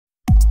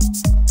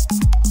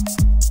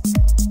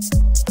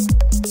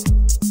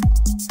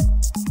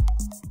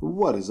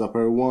What is up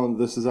everyone,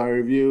 this is our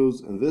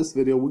reviews. In this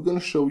video we're going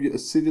to show you a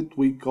city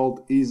tweak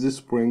called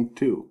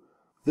EasySpring2.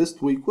 This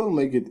tweak will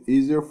make it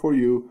easier for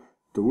you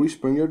to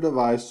respring your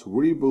device,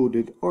 reboot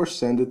it, or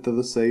send it to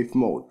the safe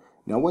mode.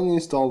 Now when you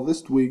install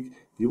this tweak,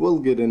 you will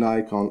get an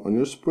icon on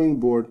your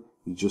springboard.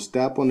 You just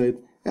tap on it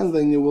and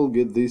then you will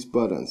get these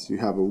buttons. You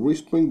have a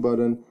respring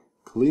button,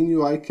 clean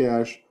UI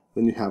cache,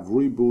 then you have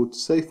reboot,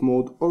 safe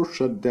mode, or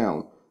shut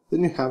down.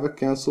 Then you have a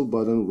cancel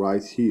button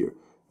right here.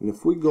 And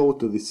if we go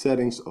to the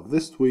settings of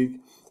this tweak,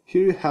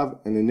 here you have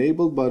an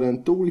enable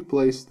button to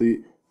replace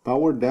the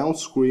power down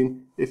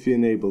screen. If you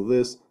enable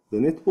this,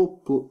 then it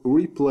will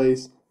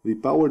replace the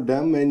power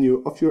down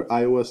menu of your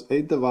iOS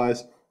 8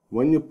 device.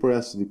 When you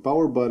press the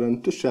power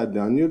button to shut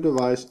down your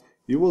device,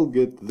 you will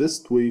get this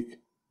tweak.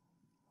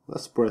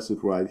 Let's press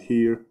it right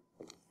here.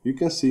 You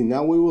can see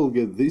now we will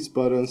get these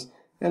buttons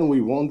and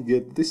we won't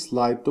get the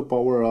slide to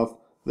power off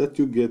that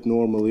you get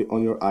normally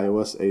on your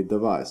iOS 8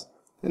 device.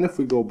 And if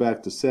we go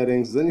back to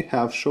settings, then you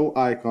have show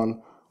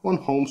icon on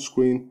home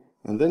screen,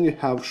 and then you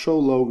have show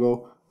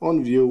logo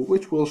on view,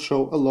 which will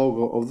show a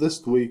logo of this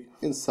tweak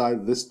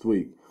inside this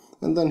tweak.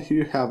 And then here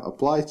you have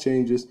apply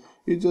changes.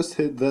 You just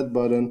hit that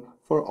button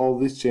for all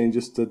these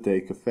changes to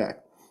take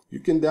effect. You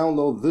can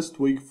download this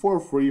tweak for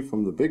free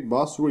from the Big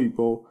Boss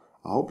repo.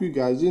 I hope you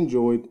guys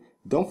enjoyed.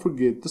 Don't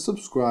forget to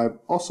subscribe.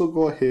 Also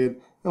go ahead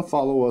and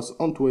follow us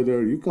on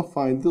Twitter. You can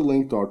find the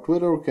link to our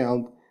Twitter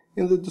account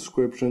in the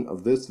description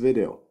of this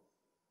video.